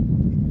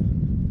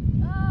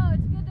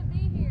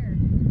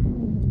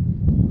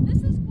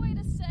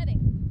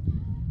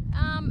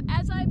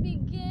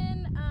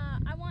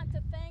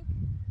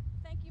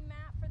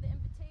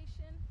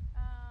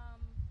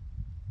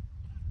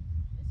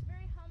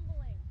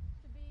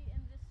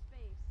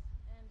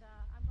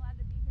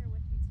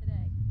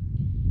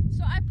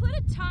put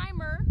a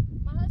timer.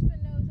 My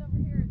husband knows over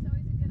here it's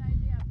always a good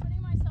idea. I'm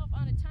putting myself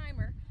on a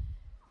timer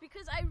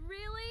because I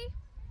really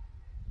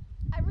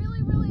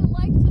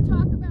like to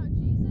talk about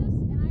Jesus,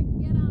 and I can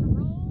get on a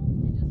roll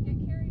and just get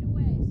carried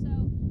away.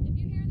 So if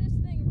you hear this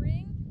thing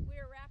ring, we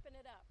are wrapping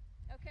it up,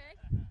 okay?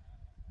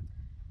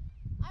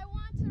 I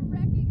want to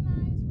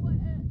recognize what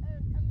an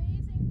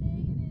amazing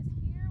day it is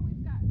here.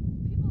 We've got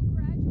people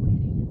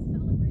graduating and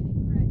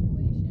celebrating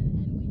graduation,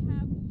 and we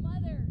have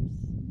mothers.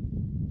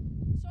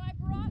 So I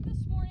brought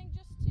this morning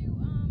just to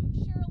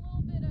share a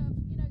little bit of,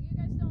 you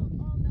guys don't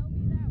all know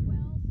me that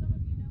well. Some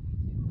of you know me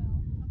too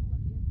well, a couple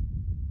of you.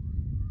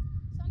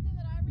 Something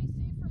that I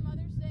received for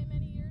Mother's Day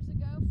many years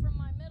ago from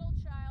my middle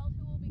child,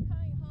 who will be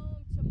coming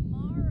home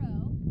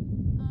tomorrow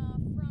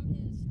from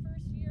his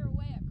first year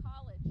away at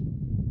college.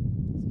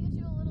 This gives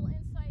you a little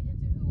insight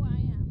into who I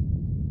am.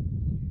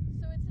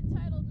 So it's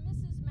entitled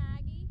Mrs.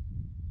 Maggie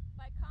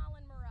by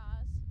Colin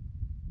Meraz.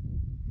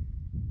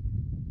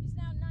 He's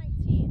now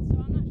 19,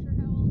 so I'm not sure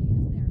how old he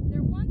is there.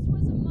 There once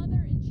was a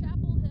mother in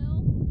Chapel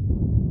Hill.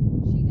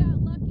 She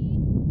got lucky.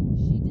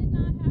 She did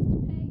not have to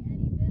pay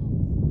any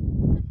bills.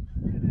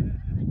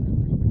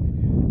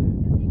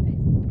 Because he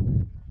pays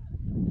them.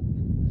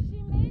 She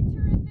made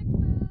terrific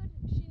food.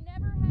 She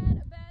never had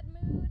a bad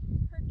mood.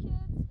 Her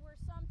kids were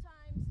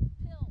sometimes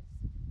pills.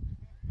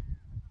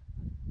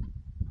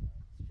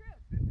 It's true.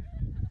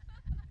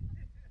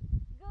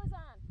 Goes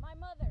on. My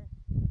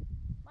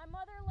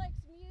mother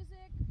likes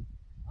music,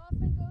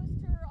 often goes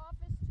to her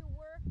office to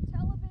work.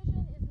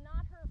 Television is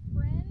not her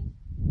friend.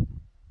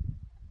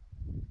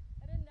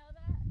 I didn't know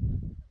that.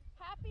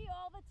 Happy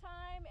all the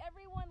time.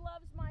 Everyone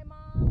loves my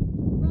mom.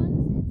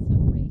 Runs in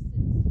some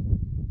races.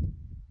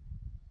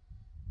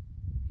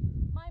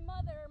 My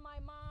Mother, My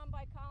Mom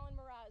by Colin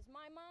Meraz.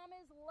 My mom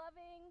is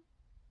loving,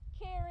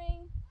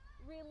 caring,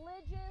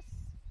 religious,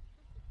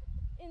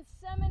 in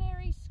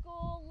seminary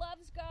school,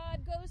 loves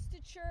God, goes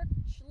to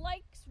church,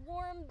 likes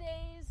warm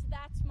days.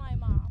 That's my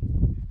mom.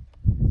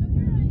 So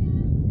here I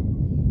am. I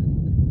don't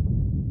forget to take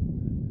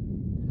that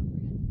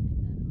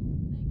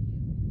home.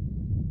 Thank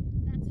you.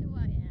 That's who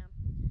I am.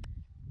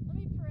 Let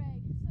me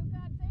pray. So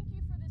God, thank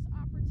you for this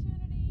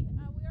opportunity.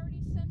 We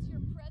already sense your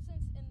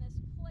presence in this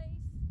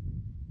place.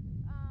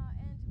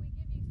 And we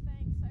give you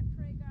thanks. I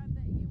pray, God,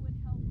 that you would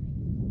help me.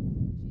 In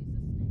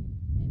Jesus' name,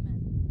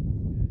 amen.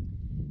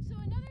 So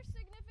another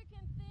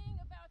significant thing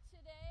about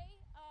today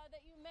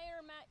that you may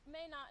or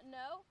may not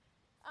know,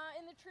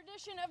 in the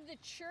tradition of the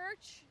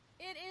church,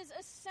 it is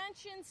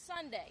Ascension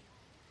Sunday.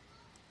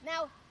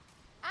 Now,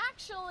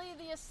 actually,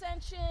 the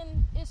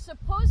Ascension is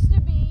supposed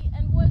to be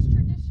and was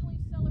traditionally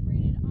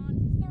celebrated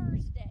on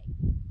Thursday.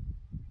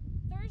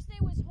 Thursday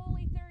was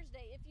Holy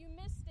Thursday. If you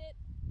missed it,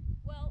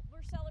 well,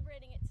 we're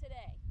celebrating it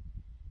today.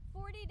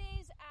 40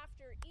 days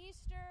after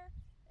Easter,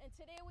 and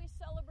today we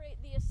celebrate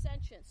the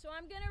Ascension. So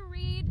I'm going to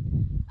read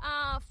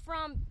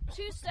from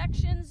two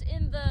sections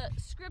in the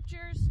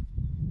scriptures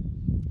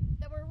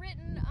that were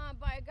written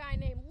by a guy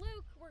named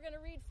Luke. We're going to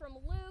read from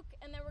Luke,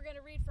 and then we're going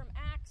to read from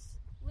Acts.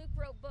 Luke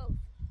wrote both.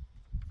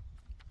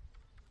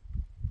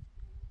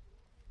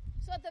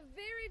 So at the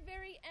very,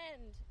 very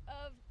end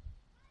of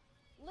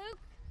Luke,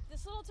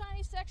 this little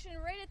tiny section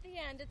right at the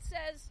end, it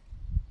says,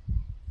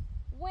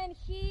 when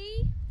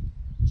he,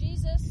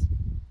 Jesus,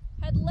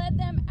 had led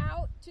them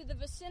out to the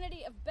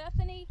vicinity of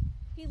Bethany,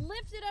 he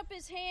lifted up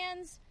his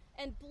hands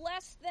and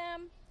blessed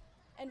them.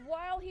 And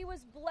while he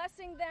was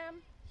blessing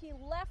them, he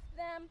left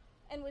them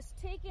and was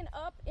taken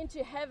up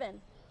into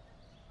heaven.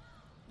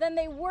 Then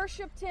they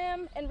worshipped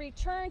him and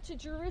returned to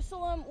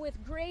Jerusalem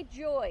with great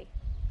joy.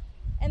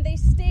 And they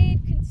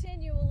stayed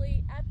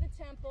continually at the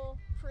temple,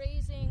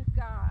 praising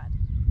God.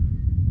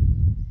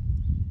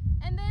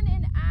 And then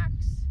in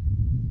Acts,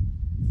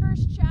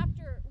 first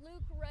chapter,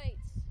 Luke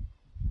writes,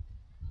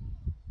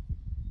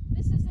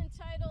 this is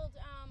entitled,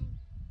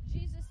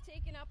 Jesus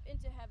Taken Up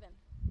into Heaven.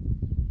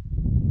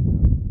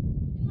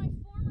 In my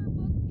former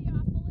book,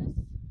 Theophilus,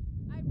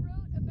 I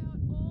wrote about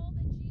all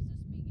that Jesus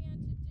began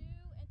to do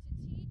and to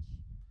teach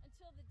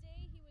until the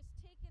day he was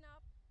taken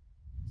up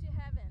to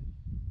heaven,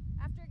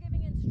 after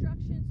giving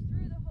instructions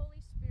through the Holy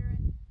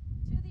Spirit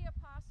to the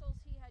apostles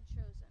he had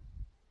chosen.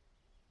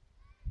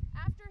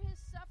 After his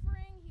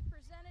suffering, he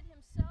presented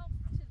himself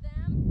to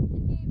them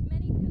and gave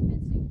many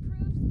convincing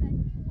proofs that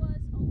he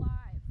was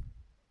alive.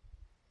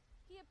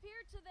 He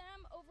appeared to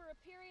them over a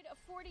period of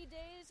 40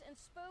 days and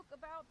spoke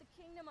about the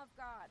kingdom of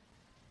God.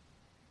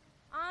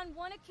 On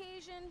one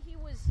occasion,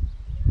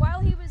 while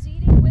he was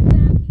eating with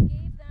them, he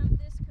gave them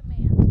this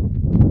command: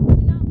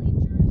 do not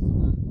leave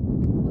Jerusalem,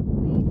 but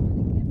wait for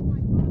the gift my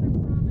Father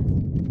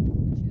promised,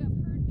 which you have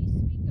heard me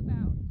speak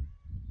about.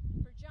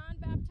 For John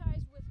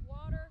baptized with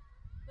water,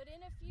 but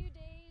in a few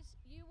days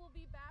you will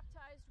be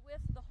baptized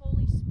with the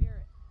Holy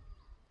Spirit.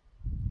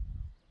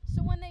 So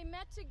when they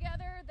met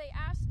together, they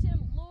asked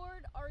him,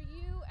 Lord, are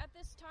you at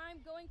this time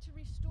going to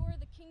restore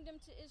the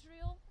kingdom to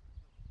Israel?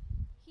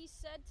 He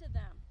said to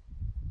them,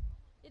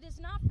 it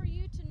is not for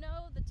you to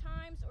know the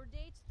times or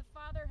dates the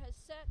Father has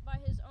set by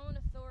his own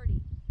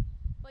authority,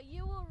 but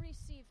you will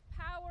receive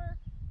power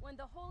when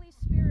the Holy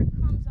Spirit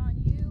comes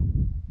on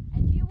you,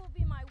 and you will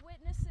be my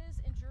witnesses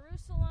in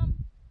Jerusalem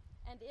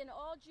and in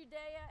all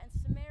Judea and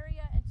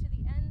Samaria and to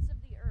the ends of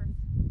the earth.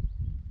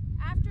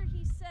 After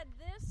he said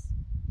this,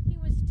 he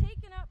was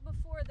taken up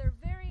before their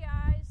very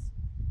eyes,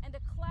 and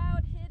a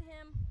cloud hid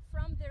him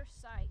from their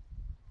sight.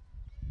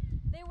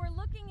 They were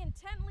looking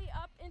intently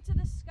up into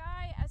the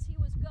sky as he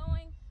was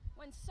going,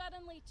 when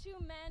suddenly 2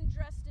 men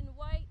dressed in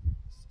white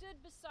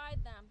stood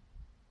beside them.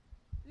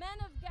 Men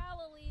of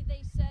Galilee,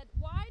 they said,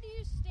 why do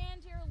you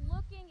stand here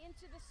looking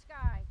into the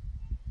sky?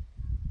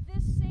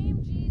 This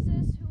same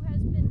Jesus who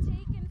has been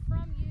taken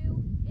from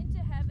you into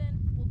heaven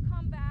will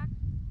come back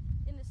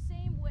in the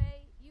same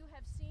way you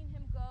have seen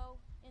him go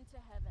into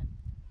heaven.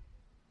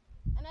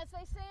 And as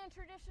they say in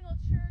traditional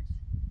church,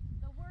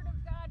 the word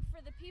of God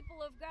for the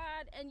people of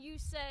God, and you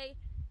say,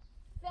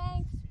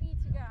 thanks be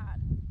to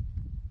God.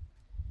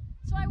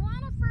 So I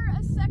want to for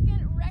a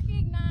second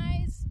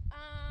recognize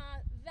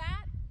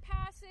that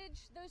passage,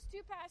 those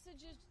 2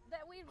 passages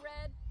that we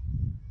read.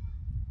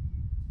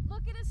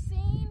 Look at a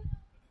scene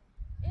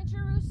in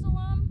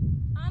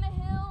Jerusalem, on a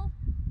hill,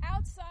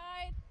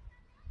 outside,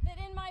 that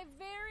in my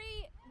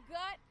very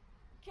gut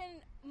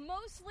can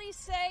mostly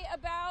say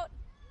about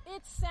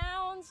it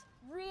sounds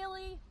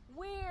really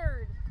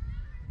weird.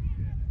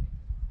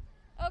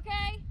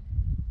 Okay?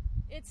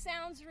 It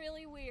sounds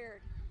really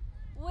weird.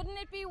 Wouldn't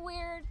it be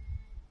weird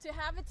to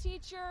have a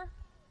teacher,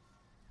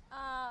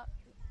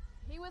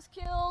 he was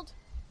killed,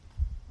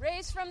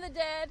 raised from the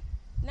dead,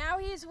 now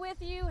he's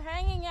with you,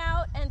 hanging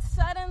out, and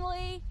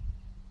suddenly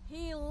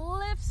he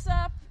lifts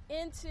up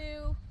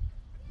into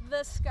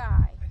the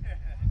sky.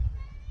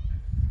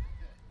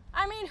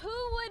 I mean, who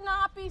would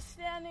not be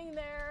standing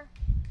there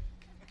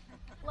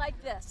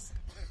like this?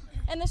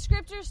 And the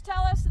scriptures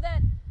tell us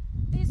that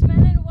these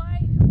men in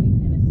white, who we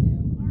can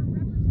assume are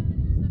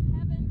representatives of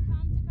heaven,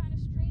 come to kind of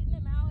straighten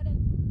them out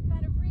and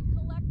kind of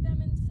recollect them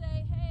and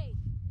say, hey,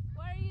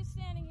 why are you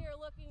standing here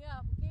looking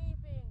up,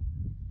 gaping?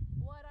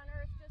 What on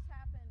earth just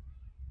happened?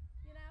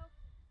 You know?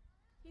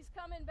 He's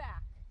coming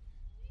back.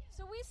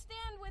 So we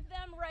stand with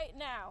them right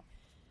now.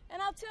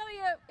 And I'll tell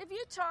you, if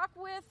you talk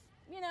with,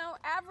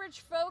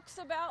 average folks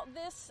about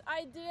this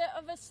idea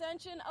of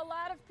ascension, a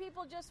lot of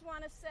people just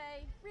want to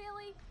say,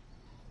 really?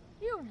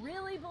 You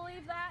really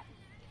believe that?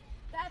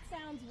 That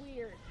sounds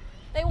weird.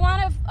 They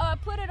want to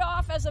put it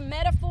off as a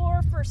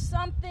metaphor for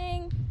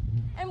something.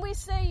 And we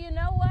say, you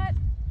know what?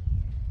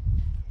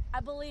 I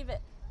believe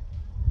it.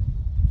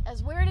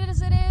 As weird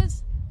as it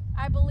is,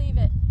 I believe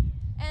it.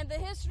 And the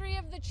history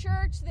of the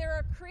church, there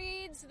are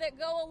creeds that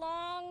go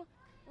along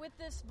with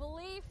this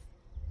belief.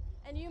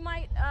 And you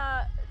might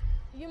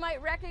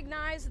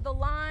recognize the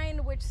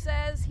line which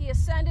says, he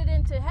ascended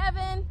into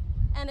heaven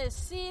and is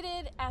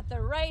seated at the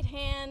right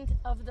hand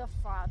of the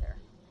Father.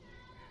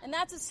 And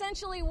that's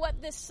essentially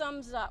what this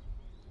sums up.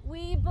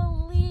 We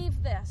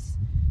believe this.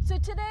 So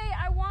today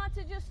I want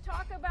to just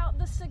talk about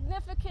the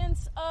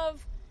significance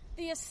of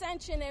the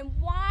ascension and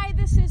why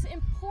this is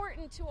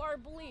important to our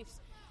beliefs.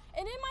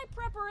 And in my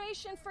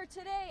preparation for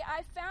today,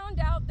 I found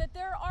out that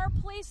there are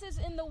places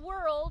in the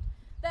world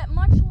that,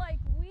 much like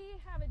we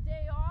have a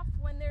day off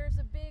when there's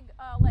a big,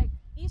 like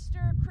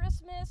Easter,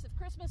 Christmas, if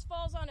Christmas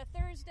falls on a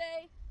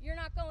Thursday, you're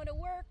not going to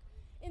work.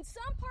 In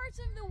some parts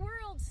of the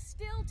world,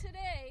 still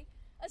today,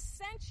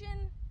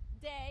 Ascension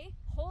Day,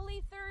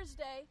 Holy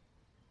Thursday,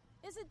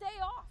 is a day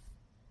off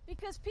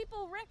because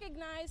people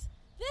recognize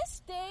this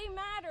day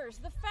matters.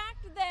 The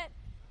fact that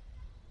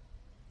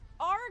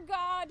our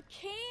God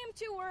came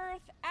to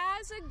earth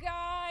as a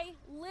guy,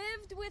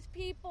 lived with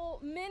people,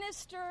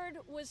 ministered,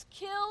 was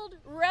killed,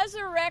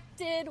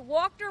 resurrected,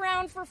 walked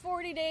around for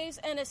 40 days,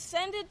 and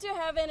ascended to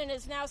heaven and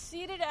is now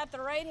seated at the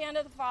right hand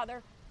of the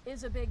Father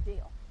is a big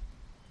deal.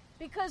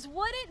 Because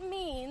what it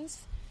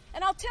means,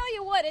 and I'll tell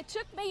you what, it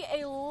took me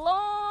a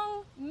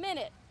long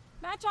minute.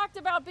 Matt talked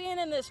about being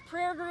in this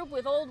prayer group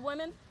with old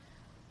women.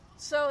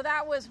 So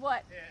that was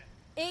what,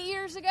 8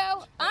 years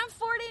ago? I'm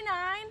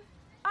 49.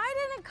 I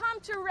didn't come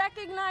to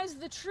recognize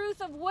the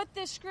truth of what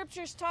this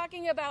scripture is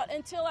talking about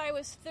until I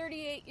was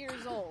 38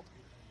 years old.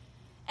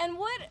 And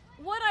what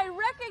I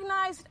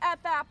recognized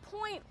at that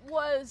point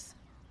was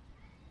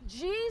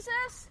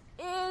Jesus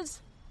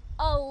is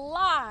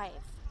alive.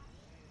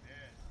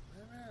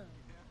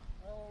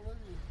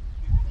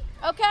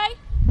 Okay?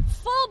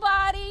 Full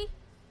body,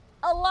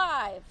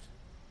 alive.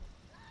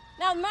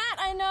 Now, Matt,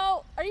 I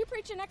know, are you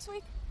preaching next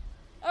week?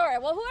 All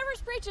right, well,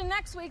 whoever's preaching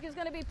next week is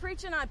going to be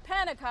preaching on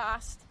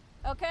Pentecost.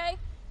 Okay?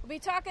 We'll be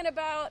talking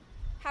about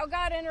how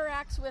God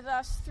interacts with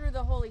us through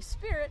the Holy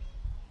Spirit.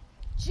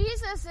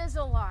 Jesus is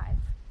alive.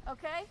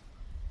 Okay?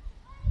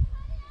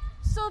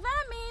 So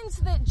that means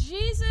that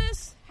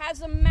Jesus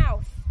has a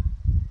mouth.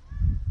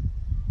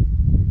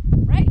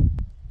 Right?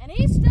 And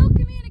he's still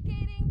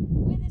communicating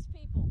with his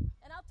people.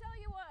 And I'll tell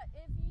you what,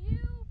 if you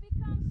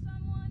become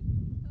someone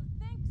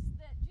who thinks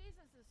that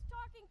Jesus is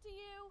talking to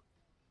you,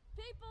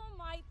 people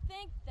might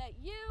think that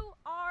you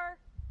are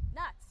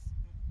nuts.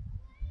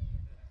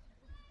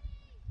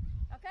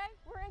 Okay?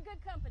 We're in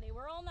good company.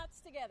 We're all nuts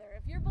together.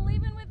 If you're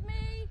believing with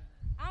me,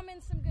 I'm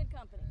in some good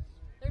company.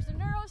 There's a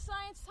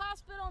neuroscience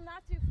hospital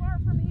not too far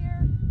from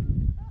here.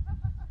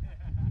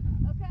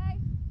 Okay?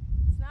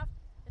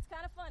 It's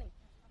kind of funny.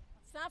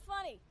 It's not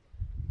funny.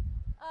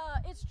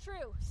 It's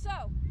true. So,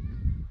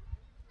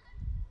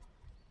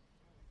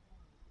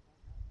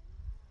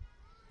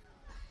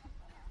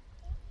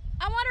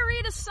 I want to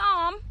read a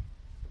psalm.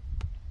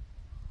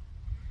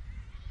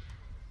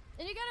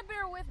 And you got to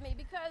bear with me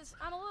because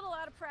I'm a little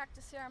out of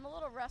practice here. I'm a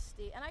little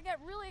rusty. And I get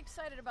really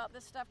excited about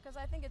this stuff because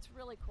I think it's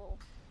really cool.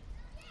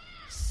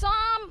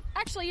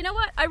 Actually, you know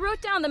what? I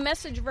wrote down the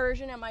Message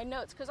version in my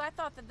notes because I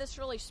thought that this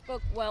really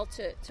spoke well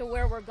to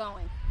where we're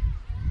going.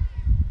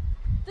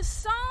 The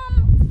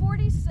Psalm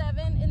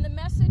 47 in the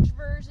Message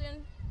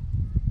version,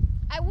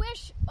 I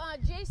wish,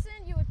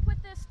 Jason, you would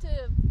put this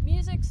to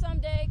music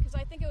someday because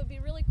I think it would be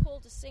really cool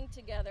to sing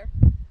together.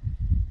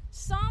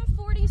 Psalm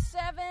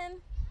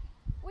 47,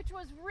 which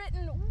was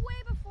written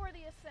way before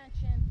the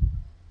Ascension,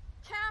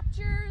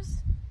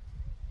 captures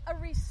a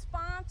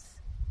response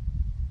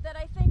that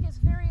I think is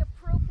very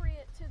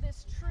appropriate to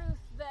this truth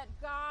that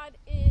God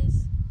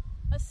is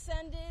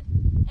ascended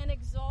and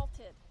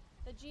exalted,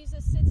 that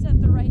Jesus sits at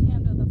the right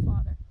hand of the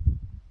Father.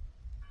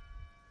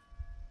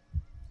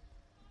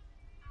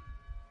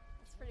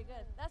 That's pretty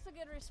good. That's a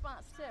good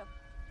response, too.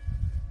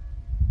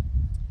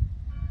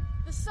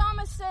 The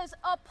psalmist says,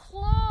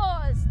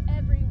 "Applause,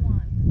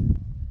 everyone.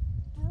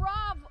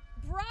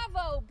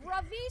 Bravo,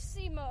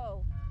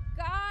 bravissimo.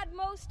 God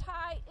Most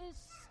High is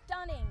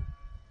stunning.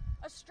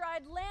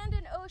 Astride land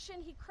and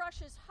ocean, he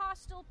crushes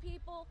hostile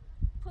people,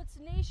 puts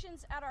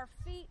nations at our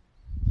feet.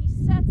 He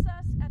sets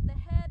us at the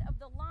head of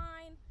the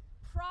line,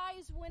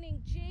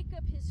 prize-winning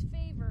Jacob his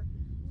favor.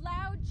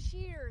 Loud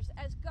cheers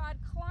as God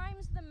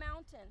climbs the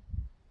mountain."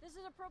 This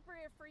is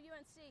appropriate for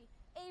UNC.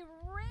 "A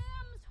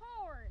ram's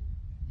horn.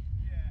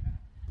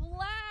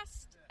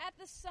 Blast at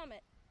the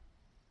summit.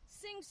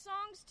 Sing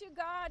songs to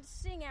God,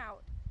 sing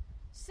out.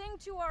 Sing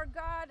to our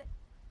God,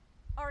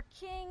 our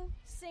King,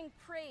 sing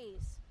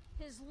praise.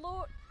 He's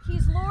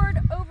Lord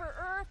over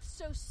earth,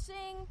 so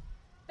sing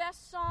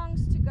best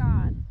songs to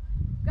God.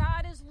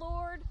 God is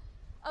Lord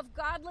of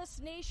godless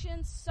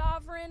nations,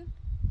 sovereign.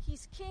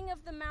 He's King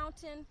of the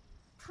mountain.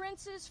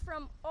 Princes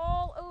from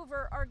all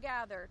over are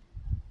gathered.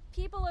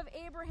 People of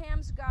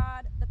Abraham's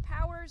God, the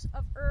powers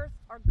of earth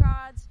are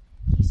God's.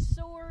 He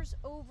soars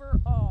over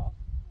all."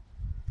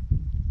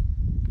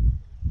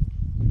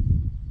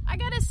 I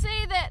gotta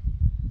say that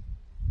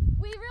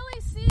we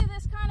really see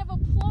this kind of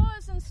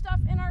applause and stuff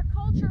in our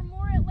culture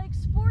more at like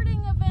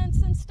sporting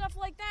events and stuff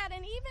like that,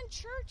 and even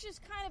church is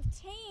kind of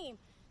tame.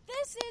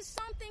 This is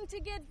something to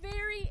get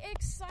very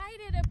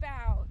excited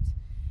about,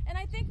 and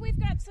I think we've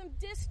got some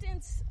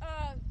distance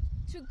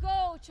to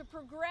go to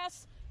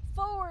progress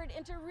forward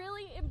into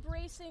really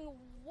embracing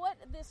what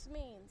this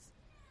means.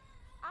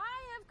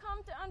 I have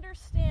come to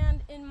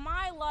understand in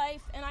my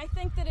life, and I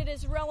think that it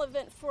is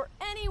relevant for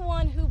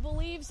anyone who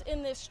believes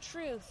in this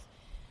truth.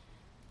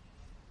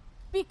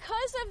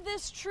 Because of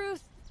this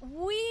truth,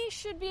 we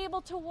should be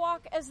able to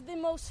walk as the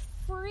most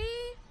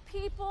free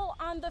people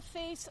on the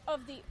face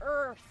of the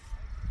earth.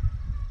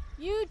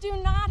 You do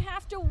not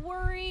have to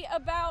worry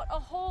about a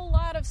whole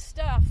lot of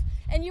stuff,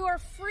 and you are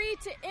free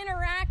to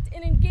interact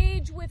and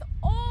engage with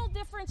all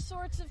different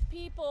sorts of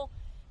people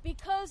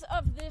because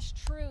of this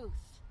truth.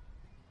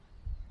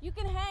 You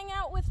can hang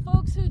out with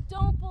folks who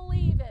don't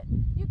believe it.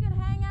 You can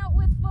hang out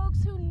with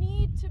folks who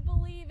need to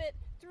believe it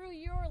through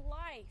your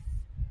life.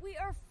 We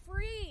are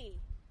free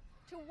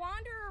to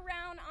wander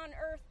around on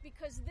earth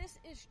because this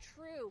is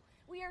true.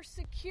 We are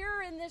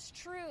secure in this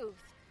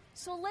truth.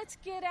 So let's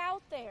get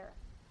out there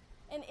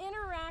and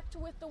interact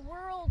with the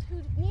world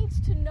who needs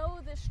to know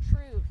this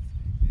truth.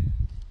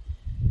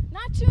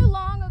 Not too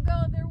long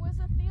ago, there was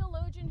a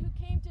theologian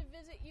who came to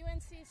visit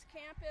UNC's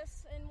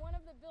campus in one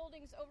of the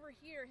buildings over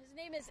here. His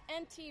name is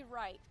N.T.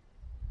 Wright.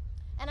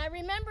 And I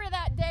remember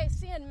that day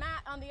seeing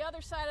Matt on the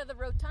other side of the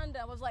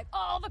rotunda. I was like,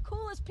 oh, the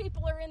coolest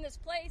people are in this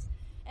place.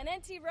 And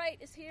N.T. Wright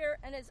is here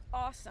and is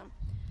awesome.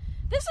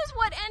 This is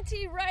what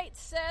N.T. Wright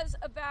says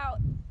about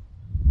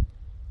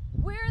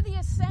where the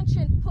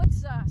ascension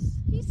puts us.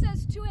 He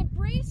says, to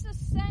embrace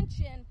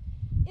ascension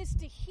is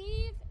to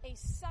heave a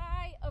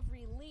sigh of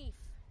relief.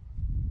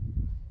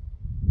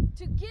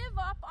 To give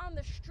up on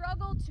the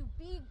struggle to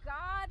be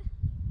God,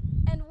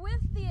 and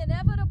with the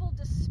inevitable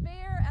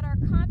despair at our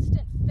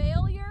constant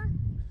failure,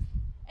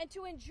 and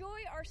to enjoy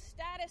our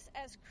status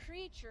as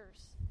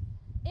creatures,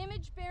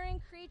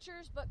 image-bearing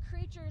creatures, but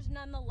creatures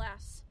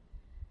nonetheless.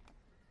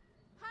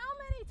 How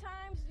many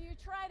times do you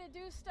try to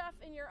do stuff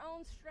in your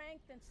own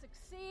strength and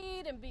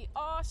succeed and be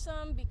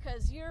awesome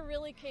because you're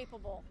really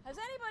capable? Has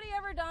anybody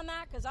ever done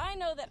that? Because I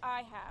know that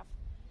I have.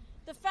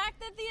 The fact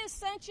that the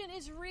ascension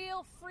is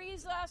real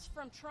frees us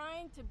from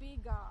trying to be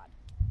God.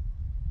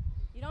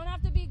 You don't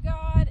have to be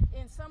God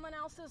in someone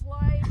else's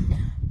life.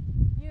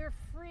 You're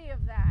free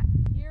of that.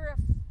 You're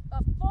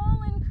a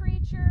fallen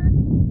creature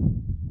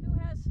who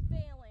has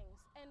failings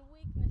and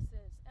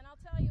weaknesses. And I'll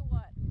tell you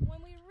what,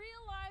 when we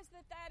realize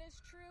that that is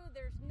true,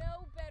 there's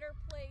no better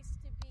place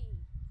to be.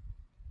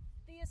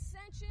 The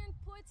ascension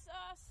puts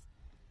us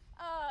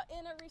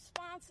in a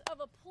response of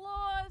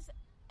applause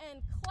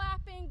and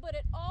clapping, but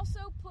it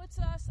also puts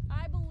us,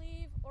 I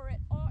believe, or it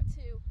ought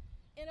to,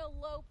 in a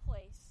low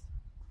place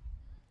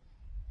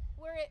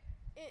where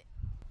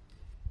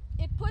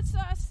it puts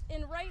us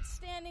in right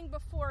standing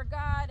before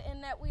God,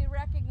 and that we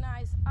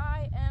recognize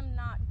I am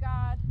not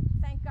God.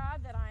 Thank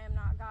God that I am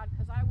not God,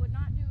 because I would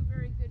not do a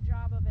very good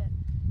job of it.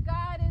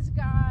 God is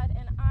God,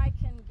 and I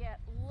can get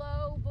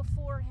low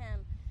before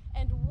him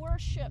and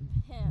worship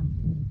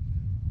him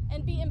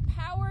and be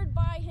empowered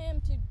by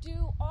him to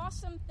do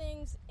awesome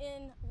things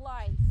in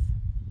life.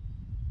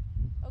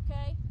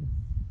 Okay?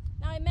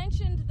 Now, I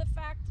mentioned the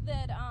fact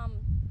that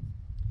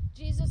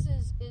Jesus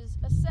is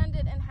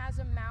ascended and has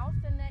a mouth,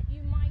 and that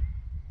you might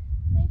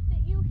think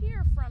that you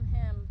hear from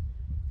him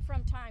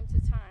from time to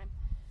time.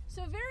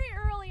 So very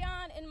early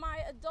on in my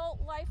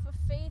adult life of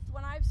faith,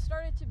 when I've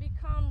started to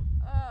become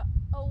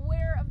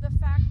aware of the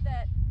fact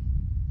that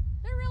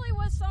there really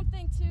was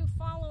something to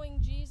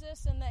following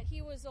Jesus, and that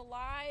he was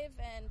alive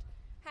and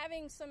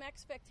having some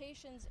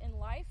expectations in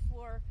life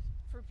for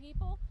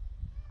people,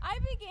 I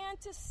began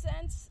to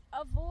sense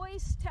a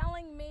voice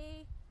telling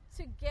me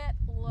to get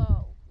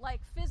low,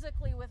 like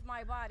physically with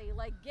my body,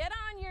 like get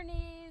on your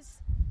knees,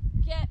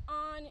 get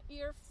on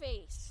your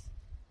face.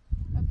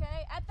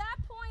 Okay? At that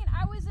point,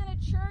 I was in a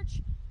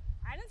church.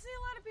 I didn't see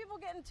a lot of people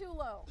getting too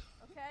low.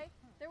 Okay?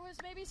 There was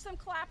maybe some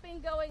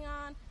clapping going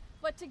on,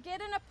 but to get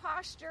in a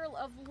posture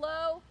of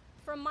low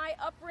from my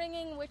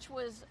upbringing, which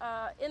was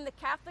in the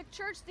Catholic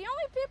Church, the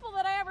only people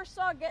that I ever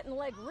saw getting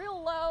like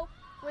real low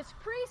was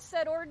priests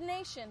at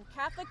ordination.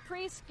 Catholic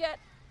priests get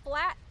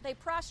flat, they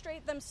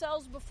prostrate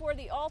themselves before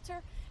the altar,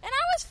 and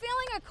I was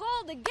feeling a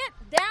call to get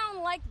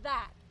down like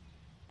that.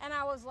 And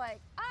I was like,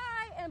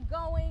 I am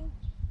going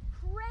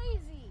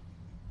crazy.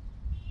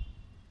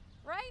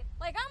 Right?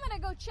 Like, I'm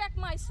going to go check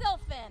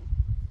myself in.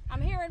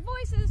 I'm hearing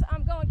voices,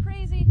 I'm going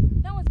crazy,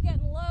 no one's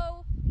getting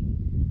low.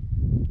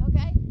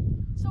 Okay?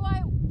 So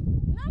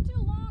not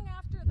too long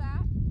after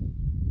that,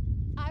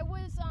 I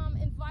was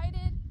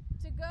invited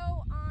to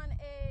go on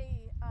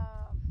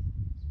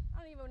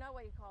I don't even know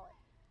what you call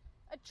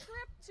it, a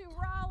trip to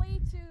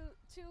Raleigh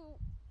to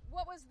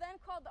what was then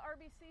called the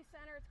RBC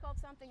Center. It's called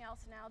something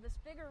else now, this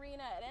big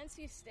arena at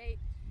NC State.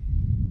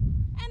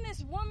 And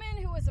this woman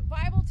who was a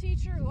Bible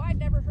teacher who I'd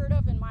never heard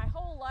of in my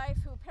whole life,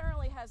 who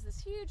apparently has this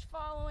huge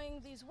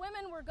following, these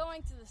women were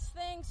going to this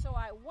thing, so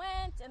I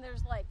went, and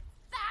there's like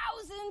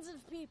thousands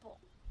of people.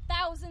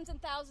 Thousands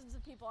and thousands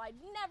of people. I'd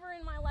never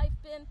in my life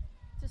been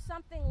to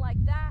something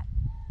like that.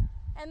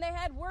 And they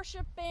had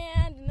worship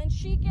band, and then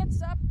she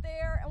gets up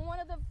there, and one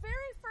of the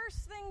very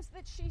first things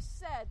that she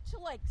said to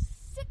like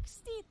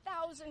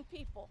 60,000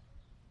 people,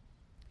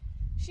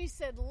 she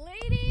said,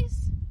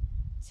 "Ladies,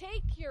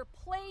 take your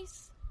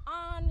place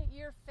on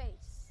your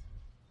face."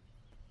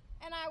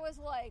 And I was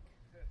like,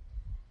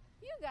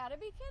 you gotta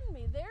be kidding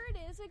me. There it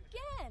is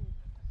again.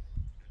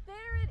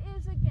 There it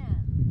is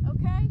again.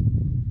 Okay?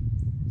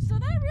 So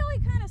that really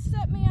kind of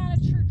set me on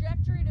a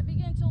trajectory to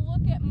begin to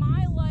look at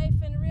my life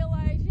and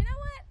realize, you know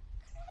what?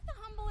 I'm not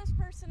the humblest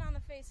person on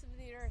the face of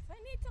the earth.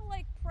 I need to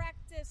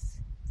practice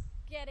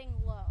getting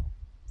low.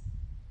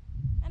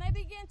 And I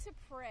began to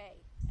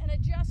pray and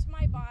adjust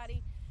my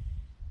body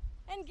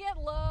and get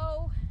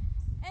low.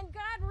 And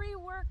God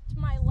reworked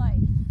my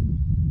life.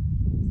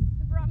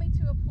 It brought me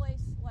to a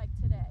place like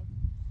today.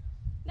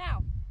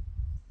 Now,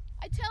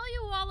 I tell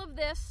you all of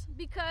this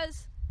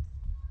because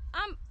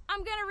I'm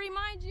going to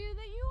remind you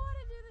that you ought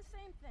to do the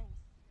same thing.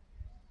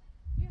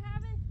 If you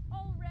haven't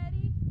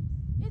already,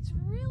 it's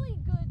really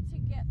good to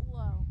get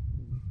low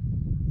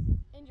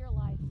in your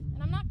life.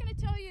 And I'm not going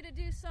to tell you to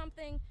do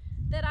something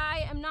that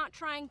I am not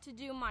trying to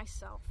do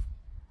myself.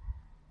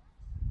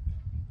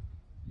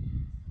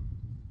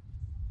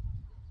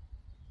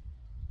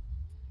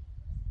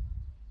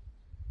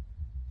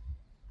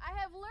 I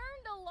have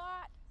learned a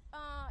lot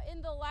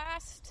in the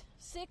last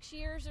 6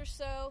 years or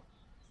so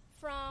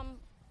from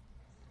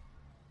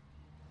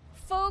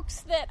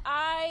folks that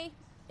I,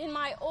 in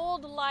my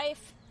old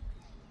life,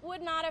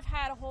 would not have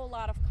had a whole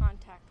lot of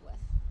contact with.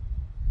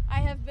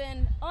 I have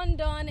been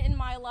undone in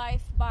my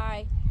life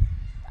by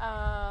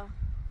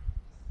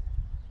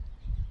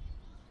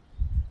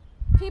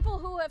people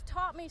who have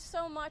taught me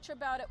so much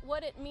about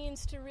what it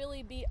means to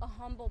really be a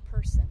humble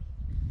person,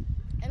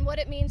 and what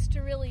it means to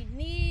really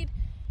need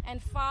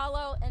and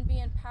follow and be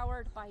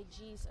empowered by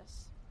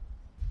Jesus.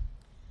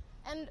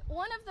 And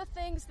one of the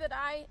things that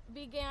I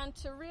began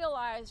to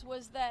realize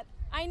was that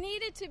I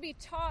needed to be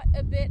taught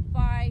a bit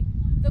by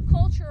the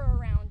culture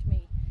around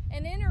me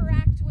and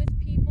interact with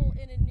people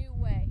in a new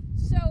way.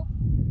 So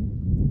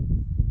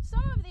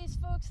some of these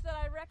folks that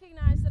I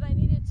recognized that I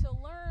needed to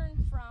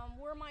learn from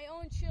were my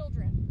own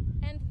children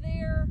and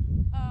their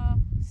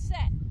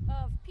set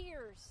of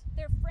peers,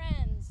 their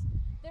friends,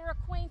 their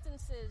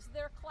acquaintances,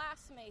 their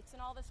classmates,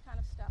 and all this kind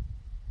of stuff.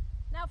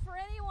 Now, for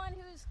anyone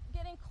who's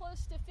getting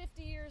close to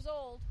 50 years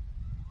old,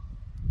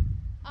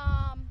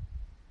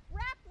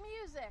 rap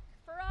music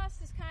for us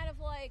is kind of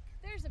like,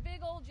 there's a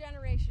big old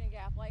generation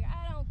gap. Like,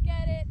 I don't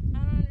get it. I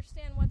don't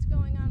understand what's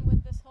going on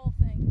with this whole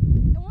thing.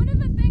 And one of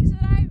the things that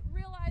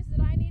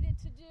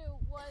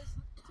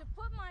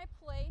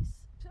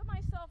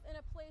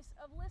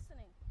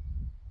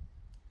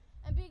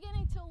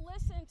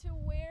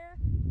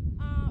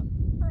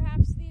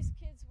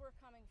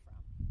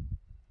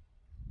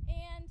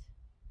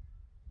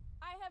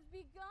have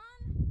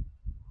begun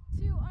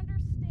to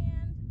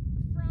understand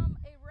from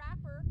a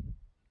rapper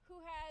who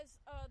has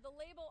the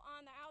label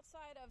on the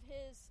outside of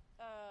his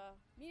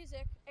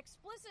music,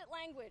 explicit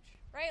language,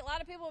 right? A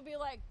lot of people will be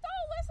like,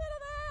 don't listen to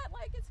that,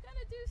 like it's going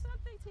to do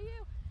something to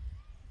you.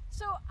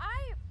 So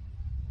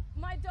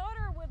my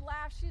daughter would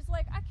laugh. She's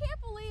like, I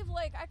can't believe,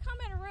 like, I come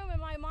in a room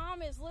and my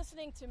mom is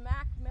listening to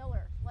Mac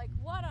Miller. Like,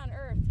 what on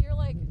earth? You're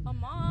like a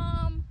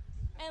mom,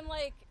 and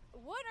like,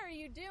 what are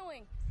you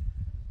doing?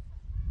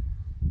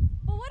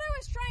 But what I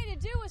was trying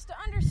to do was to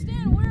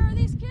understand where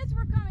these kids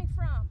were coming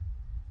from.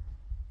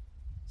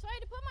 So I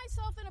had to put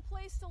myself in a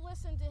place to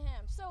listen to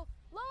him. So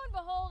lo and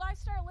behold, I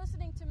start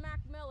listening to Mac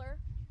Miller.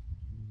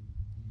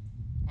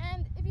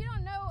 And if you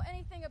don't know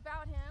anything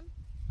about him,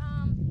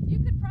 you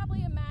could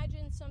probably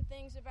imagine some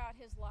things about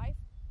his life.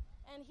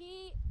 And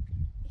he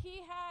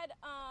had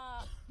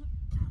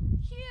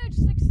huge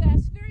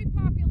success, very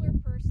popular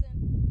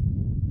person.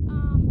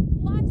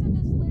 Lots of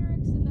his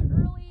lyrics in the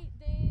early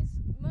days,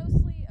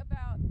 mostly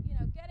about,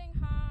 getting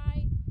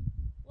high,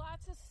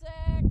 lots of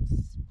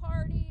sex,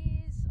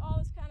 parties, all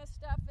this kind of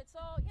stuff. It's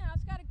all,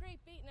 it's got a great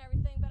beat and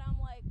everything, but I'm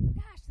like,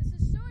 gosh, this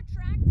is so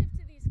attractive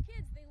to these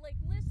kids. They like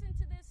listen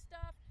to this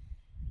stuff,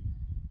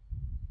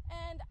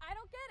 and I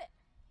don't get it.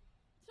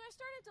 So I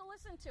started to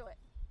listen to it.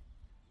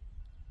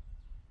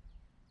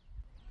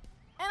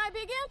 And I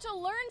began to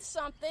learn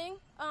something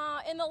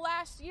in the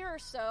last year or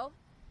so.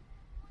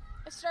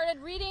 I started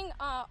reading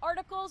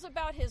articles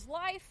about his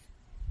life,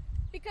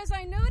 because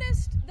I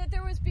noticed that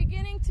there was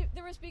beginning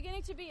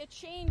to be a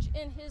change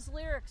in his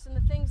lyrics and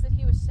the things that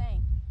he was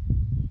saying.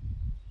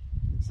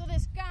 So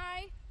this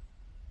guy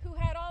who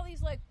had all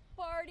these like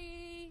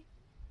party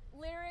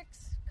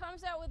lyrics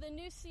comes out with a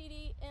new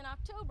CD in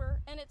October,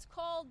 and it's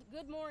called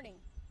Good Morning.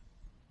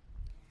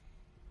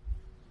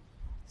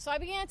 So I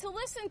began to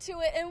listen to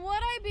it, and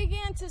what I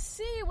began to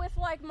see with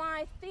like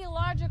my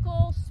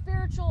theological,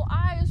 spiritual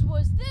eyes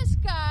was this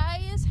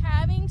guy is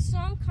having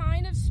some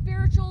kind of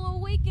spiritual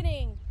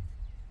awakening.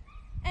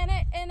 And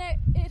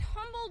it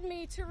humbled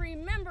me to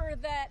remember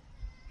that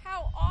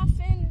how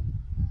often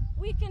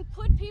we can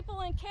put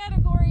people in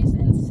categories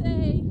and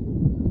say,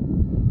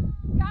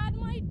 God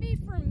might be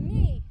for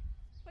me,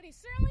 but he's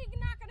certainly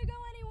not going to go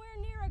anywhere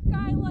near a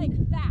guy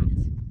like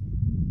that.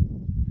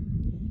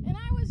 And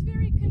I was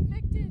very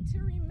convicted to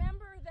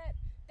remember that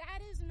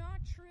that is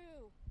not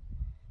true.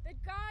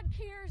 That God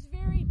cares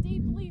very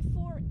deeply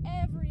for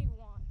everyone.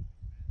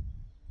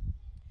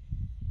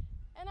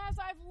 And as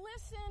I've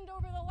listened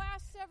over the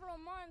last several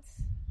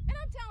months, and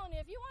I'm telling you,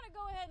 if you want to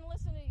go ahead and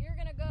listen to it, you're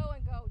going to go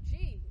and go,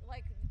 gee,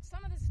 like some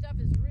of this stuff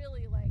is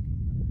really like,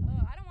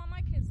 I don't want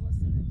my kids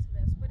listening to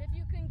this. But if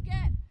you can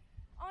get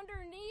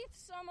underneath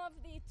some of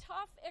the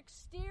tough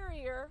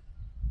exterior,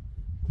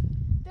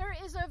 there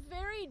is a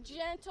very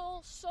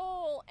gentle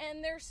soul,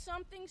 and there's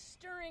something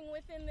stirring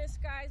within this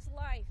guy's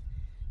life.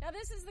 Now,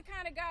 this is the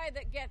kind of guy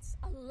that gets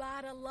a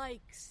lot of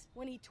likes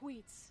when he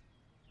tweets.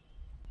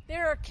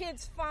 There are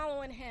kids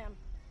following him.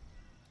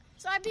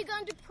 So I've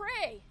begun to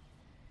pray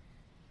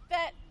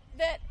that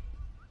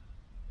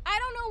I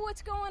don't know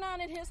what's going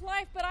on in his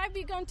life, but I've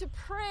begun to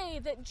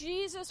pray that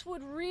Jesus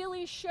would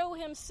really show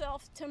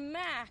himself to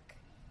Mac.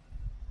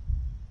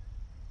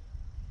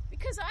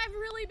 Because I've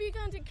really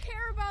begun to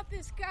care about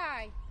this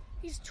guy.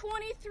 He's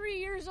 23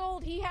 years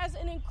old. He has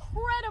an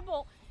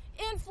incredible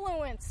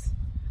influence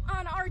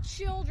on our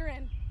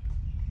children.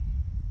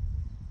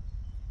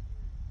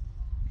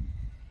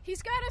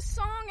 He's got a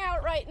song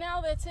out right now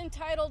that's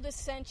entitled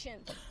Ascension.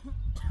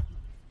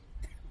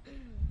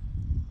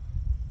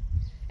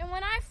 And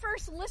when I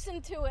first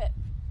listened to it,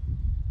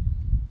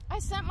 I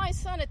sent my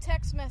son a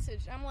text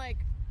message. I'm like,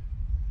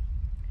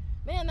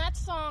 man, that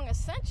song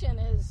Ascension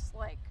is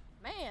like,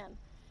 man.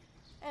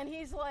 And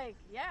he's like,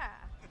 yeah.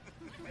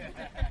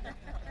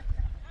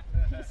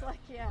 He's like,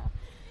 yeah.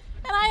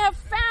 And I have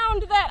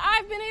found that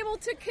I've been able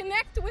to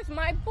connect with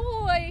my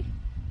boy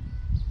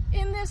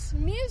in this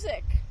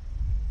music.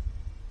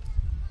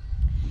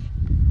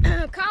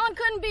 Colin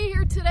couldn't be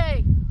here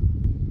today.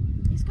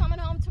 He's coming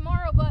home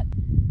tomorrow, but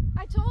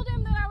I told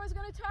him that I was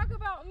going to talk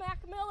about Mac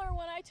Miller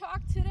when I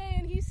talked today,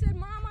 and he said,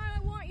 Mom, I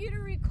want you to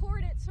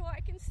record it so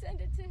I can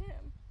send it to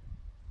him.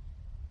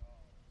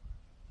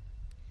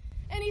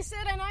 And he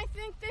said, and I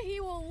think that he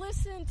will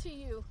listen to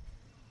you,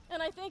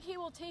 and I think he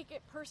will take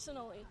it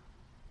personally.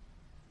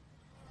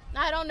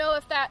 I don't know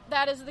if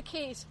that is the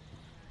case,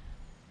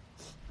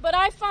 but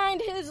I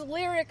find his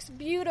lyrics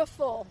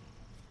beautiful.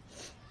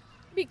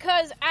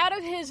 Because out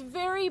of his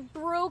very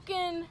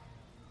broken,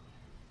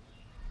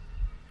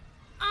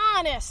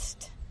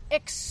 honest,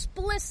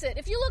 explicit,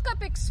 if you look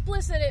up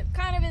explicit, it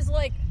kind of is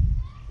like,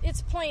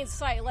 it's plain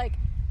sight. Like,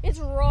 it's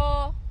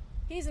raw.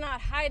 He's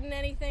not hiding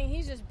anything.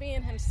 He's just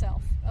being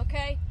himself,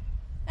 okay?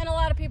 And a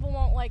lot of people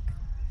won't like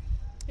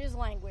his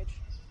language.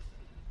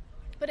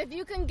 But if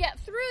you can get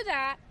through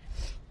that,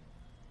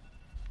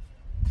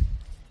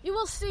 you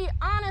will see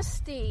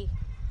honesty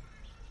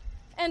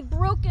and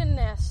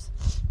brokenness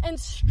and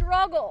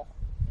struggle.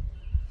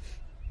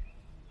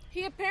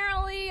 He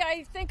apparently,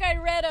 I think I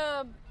read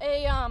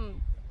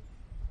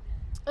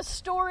a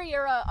story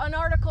or an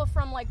article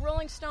from like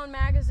Rolling Stone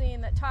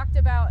magazine that talked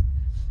about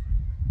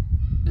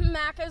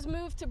Macca's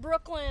moved to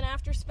Brooklyn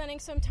after spending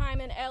some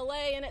time in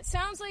LA, and it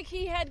sounds like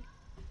he had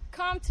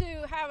come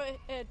to have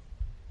a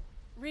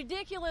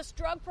ridiculous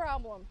drug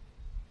problem,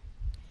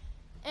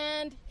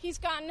 and he's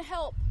gotten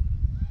help.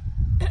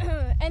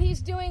 And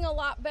he's doing a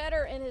lot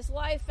better in his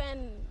life,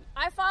 and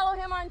I follow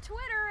him on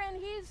Twitter,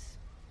 and he's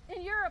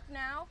in Europe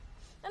now,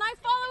 and I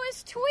follow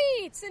his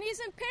tweets, and he's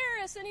in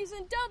Paris, and he's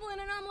in Dublin,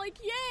 and I'm like,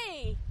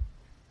 yay!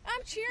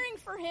 I'm cheering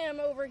for him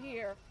over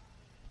here.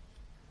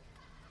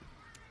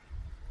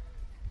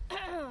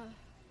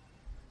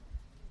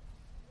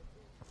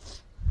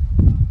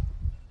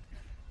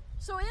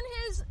 So in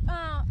his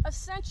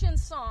Ascension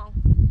song,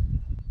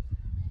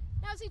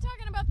 now is he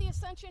talking about the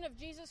ascension of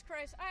Jesus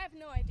Christ? I have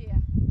no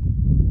idea.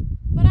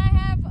 But I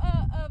have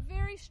a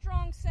very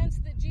strong sense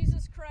that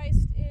Jesus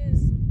Christ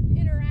is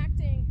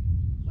interacting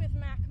with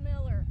Mac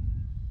Miller.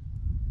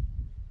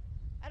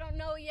 I don't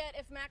know yet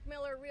if Mac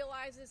Miller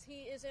realizes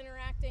he is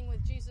interacting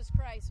with Jesus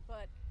Christ,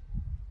 but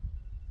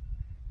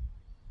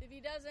if he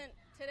doesn't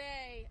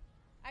today,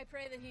 I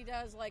pray that he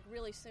does, like,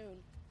 really soon.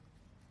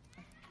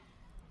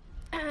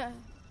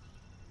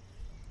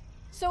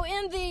 So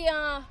in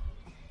the,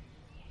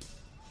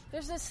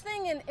 there's this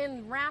thing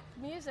in rap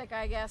music,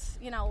 I guess,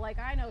 you know, like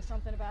I know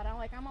something about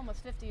it. I'm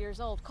almost 50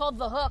 years old, called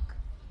The Hook.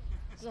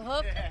 It's The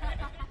Hook.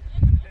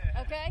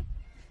 Okay?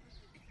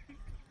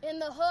 In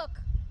The Hook,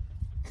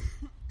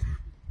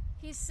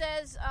 he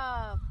says,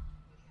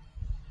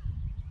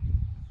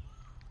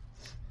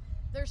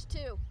 there's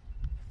two.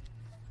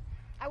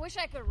 I wish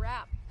I could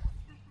rap.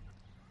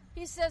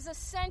 He says,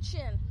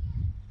 ascension,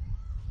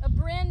 a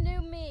brand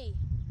new me.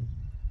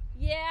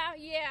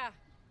 Yeah.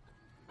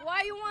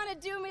 Why you want to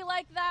do me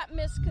like that,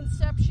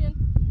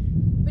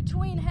 misconception?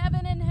 Between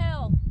heaven and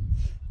hell.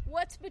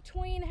 What's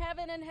between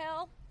heaven and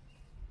hell?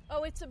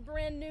 Oh, it's a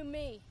brand new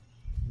me.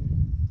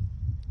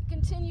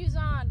 Continues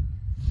on.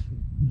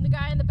 The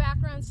guy in the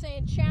background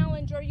saying,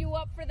 challenge, are you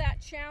up for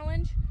that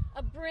challenge?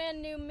 A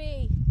brand new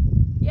me.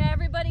 Yeah,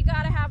 everybody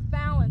got to have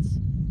balance.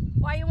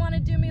 Why you want to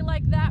do me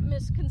like that,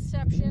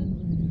 misconception?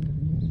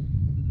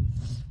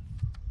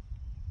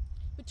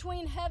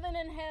 Between heaven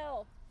and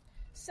hell,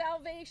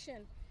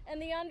 salvation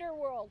and the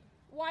underworld.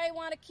 Why you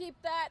want to keep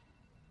that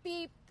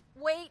beep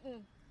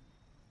waiting?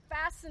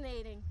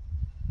 Fascinating.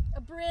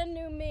 A brand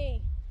new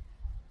me.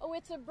 Oh,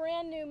 it's a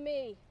brand new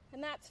me,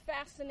 and that's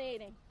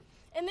fascinating.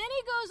 And then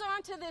he goes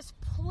on to this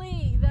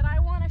plea that I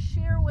want to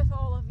share with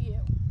all of you.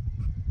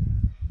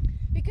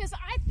 Because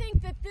I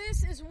think that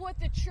this is what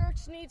the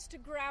church needs to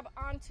grab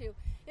onto.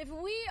 If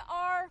we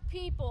are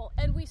people,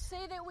 and we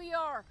say that we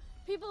are,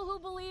 people who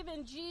believe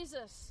in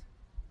Jesus,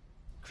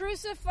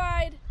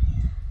 crucified,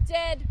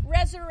 dead,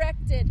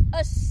 resurrected,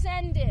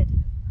 ascended,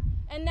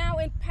 and now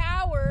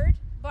empowered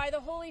by the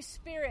Holy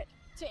Spirit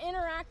to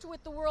interact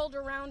with the world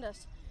around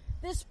us,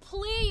 this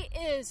plea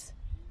is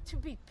to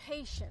be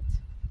patient.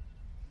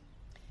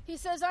 He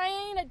says, I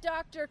ain't a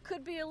doctor,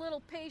 could be a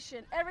little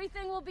patient.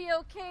 Everything will be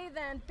okay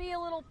then, be a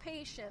little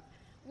patient.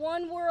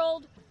 One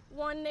world,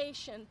 one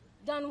nation,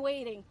 done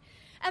waiting.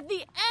 At the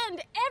end,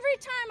 every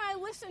time I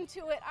listen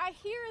to it, I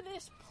hear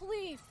this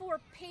plea for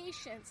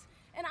patience.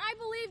 And I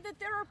believe that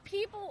there are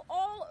people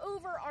all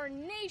over our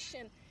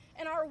nation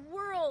and our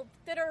world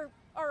that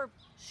are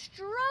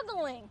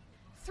struggling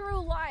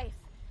through life.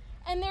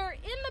 And they're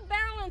in the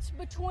balance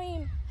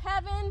between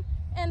heaven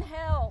and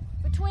hell,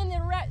 between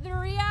the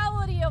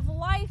reality of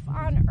life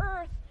on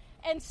earth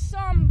and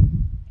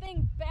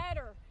something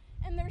better.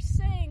 And they're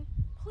saying,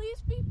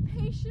 please be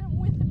patient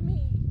with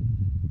me.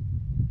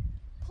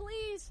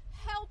 Please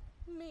help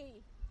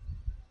me.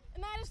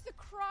 And that is the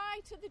cry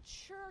to the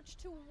church,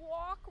 to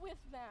walk with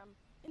them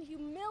in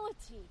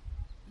humility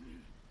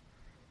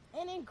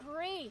and in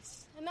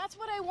grace. And that's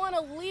what I want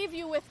to leave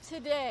you with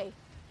today.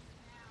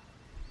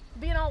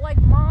 Being all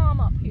like mom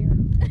up here.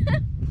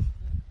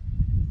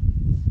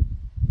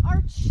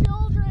 Our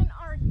children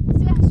are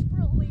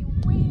desperately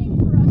waiting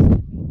for us to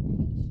be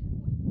patient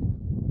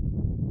with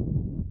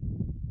them.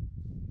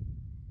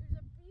 There's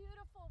a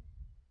beautiful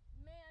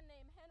man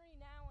named Henry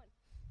Nouwen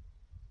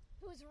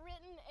who's written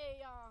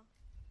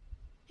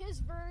his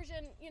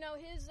version,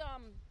 his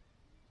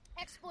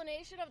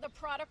explanation of the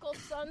prodigal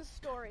son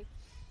story.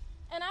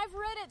 And I've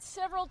read it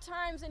several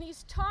times, and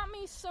he's taught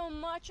me so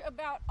much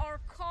about our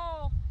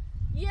call,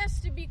 yes,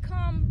 to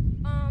become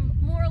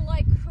more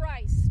like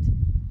Christ,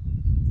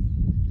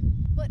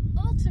 but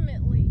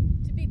ultimately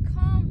to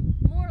become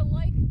more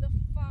like the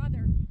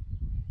Father.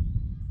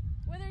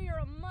 Whether you're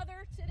a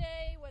mother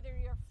today, whether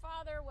you're a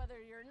father, whether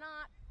you're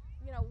not,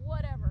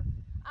 whatever.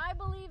 I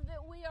believe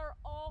that we are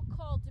all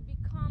called to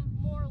become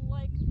more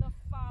like the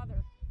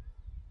Father.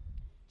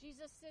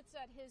 Jesus sits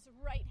at his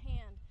right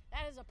hand.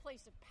 That is a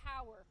place of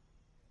power.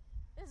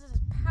 This is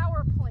his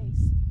power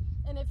place.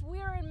 And if we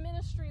are in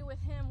ministry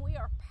with him, we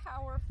are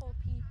powerful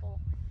people.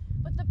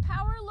 But the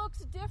power looks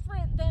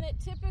different than it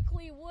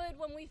typically would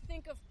when we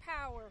think of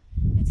power.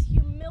 It's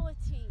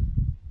humility.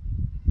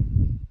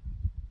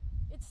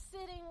 It's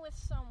sitting with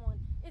someone.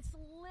 It's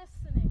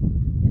listening.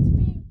 It's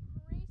being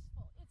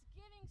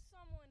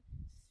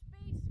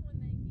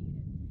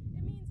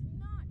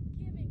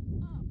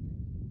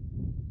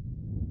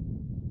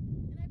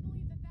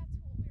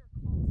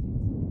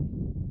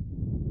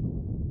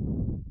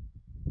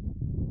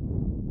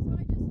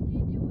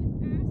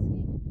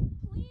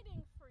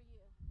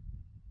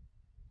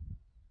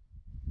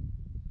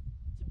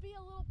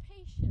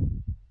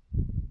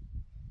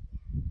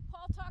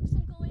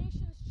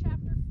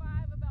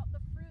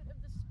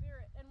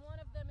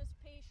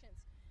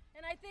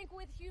think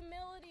with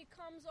humility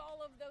comes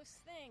all of those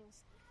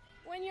things.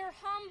 When you're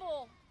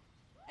humble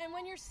and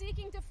when you're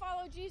seeking to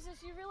follow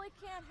Jesus, you really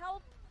can't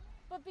help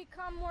but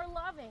become more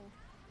loving,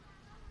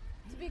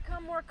 to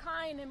become more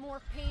kind and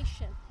more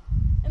patient.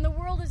 And the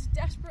world is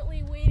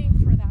desperately waiting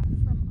for that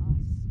from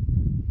us.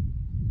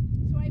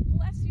 So I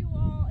bless you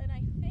all, and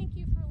I thank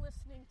you for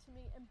listening to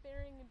me and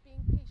bearing and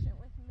being patient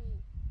with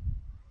me.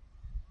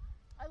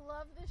 I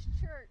love this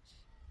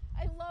church.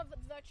 I love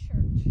the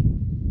church.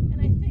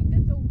 And I think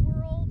that the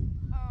world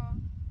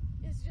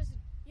is just,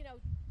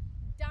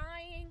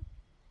 dying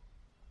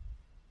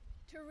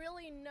to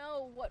really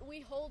know what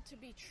we hold to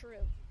be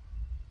true.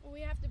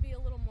 We have to be a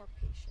little more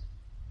patient.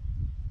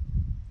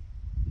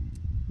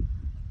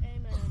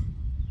 Amen.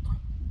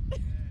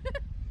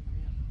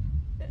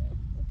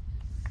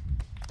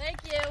 Thank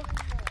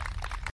you.